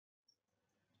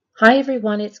Hi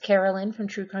everyone, it's Carolyn from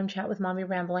True Crime Chat with Mommy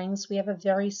Ramblings. We have a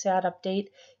very sad update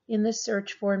in the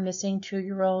search for missing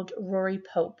 2-year-old Rory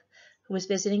Pope, who was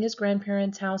visiting his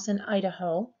grandparents' house in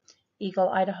Idaho, Eagle,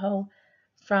 Idaho,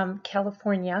 from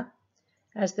California.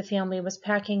 As the family was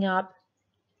packing up,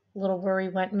 little Rory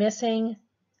went missing,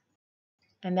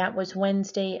 and that was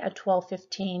Wednesday at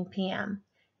 12:15 p.m.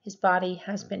 His body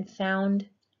has been found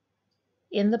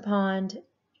in the pond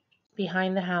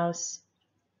behind the house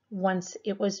once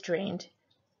it was drained.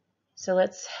 So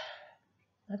let's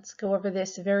go over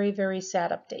this very, very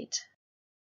sad update.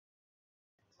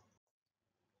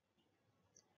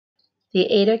 The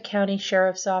Ada County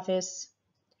Sheriff's Office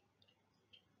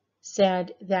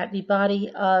said that the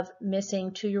body of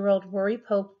missing 2-year-old Rory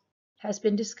Pope has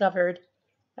been discovered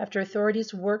after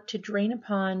authorities worked to drain a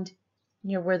pond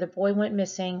near where the boy went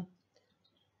missing.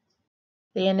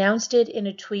 They announced it in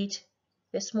a tweet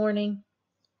this morning.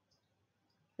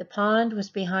 The pond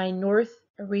was behind North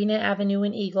Arena Avenue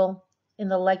in Eagle in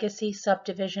the Legacy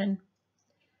subdivision.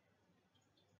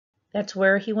 That's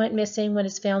where he went missing when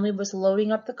his family was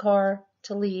loading up the car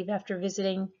to leave after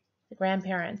visiting the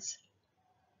grandparents.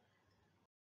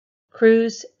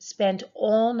 Crews spent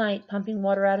all night pumping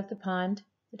water out of the pond,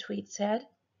 the tweet said.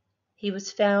 He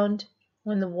was found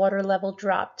when the water level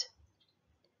dropped.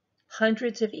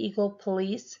 Hundreds of Eagle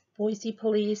Police, Boise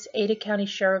Police, Ada County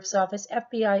Sheriff's Office,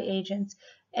 FBI agents,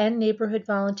 and neighborhood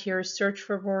volunteers searched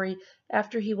for Rory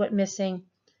after he went missing.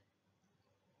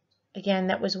 Again,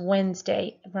 that was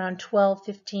Wednesday around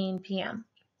 12:15 p.m.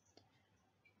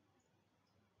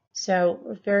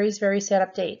 So, very, very sad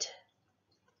update.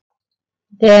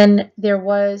 Then there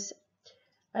was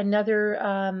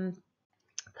another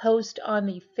post on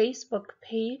the Facebook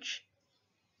page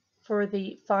for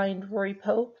the Find Rory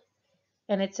Pope,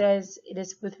 and it says, "It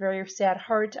is with very sad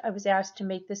heart I was asked to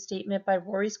make this statement by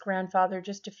Rory's grandfather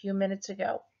just a few minutes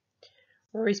ago.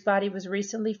 Rory's body was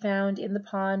recently found in the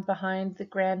pond behind the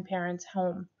grandparents'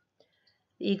 home.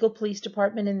 The Eagle Police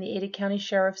Department and the Ada County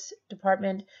Sheriff's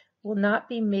Department will not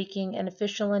be making an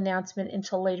official announcement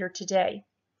until later today.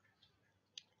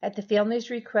 At the family's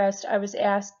request, I was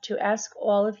asked to ask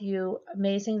all of you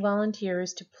amazing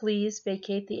volunteers to please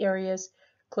vacate the areas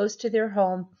close to their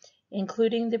home,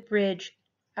 including the bridge,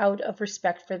 out of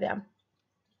respect for them.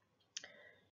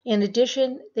 In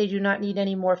addition, they do not need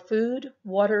any more food,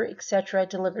 water, etc.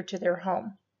 delivered to their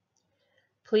home.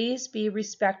 Please be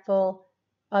respectful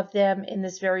of them in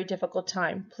this very difficult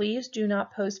time. Please do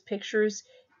not post pictures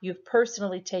you've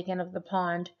personally taken of the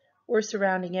pond or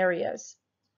surrounding areas."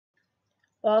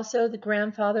 Also, the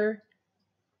grandfather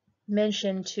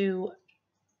mentioned to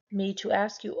me to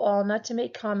ask you all not to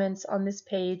make comments on this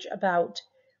page about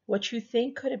what you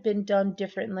think could have been done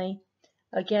differently.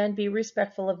 Again, be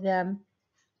respectful of them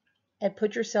and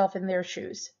put yourself in their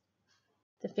shoes.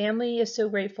 The family is so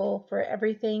grateful for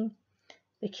everything,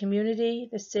 the community,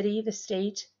 the city, the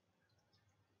state.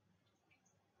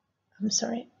 I'm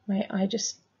sorry, my eye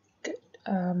just,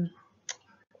 and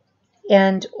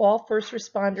all first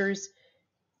responders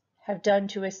have done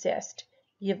to assist.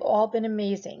 You've all been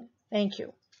amazing. Thank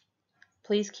you.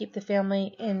 Please keep the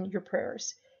family in your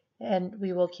prayers, and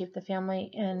we will keep the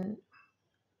family in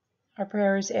our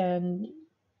prayers. And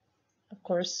of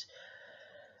course,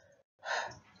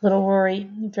 little Rory,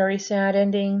 very sad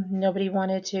ending. Nobody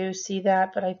wanted to see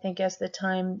that, but I think as the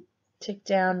time ticked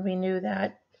down, we knew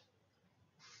that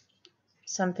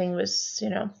something was,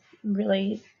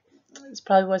 really, this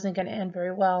probably wasn't going to end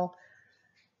very well.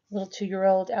 Little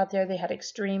 2-year-old out there, they had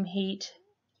extreme heat.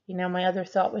 My other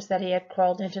thought was that he had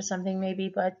crawled into something maybe,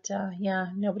 but yeah,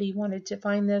 nobody wanted to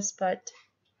find this. But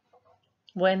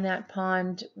when that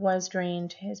pond was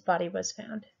drained, his body was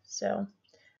found. So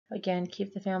again,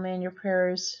 keep the family in your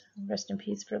prayers. Rest in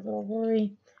peace for little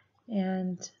Rory.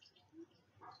 And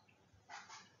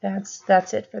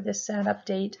that's it for this sad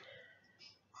update.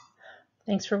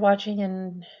 Thanks for watching,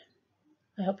 and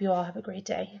I hope you all have a great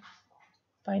day.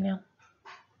 Bye now.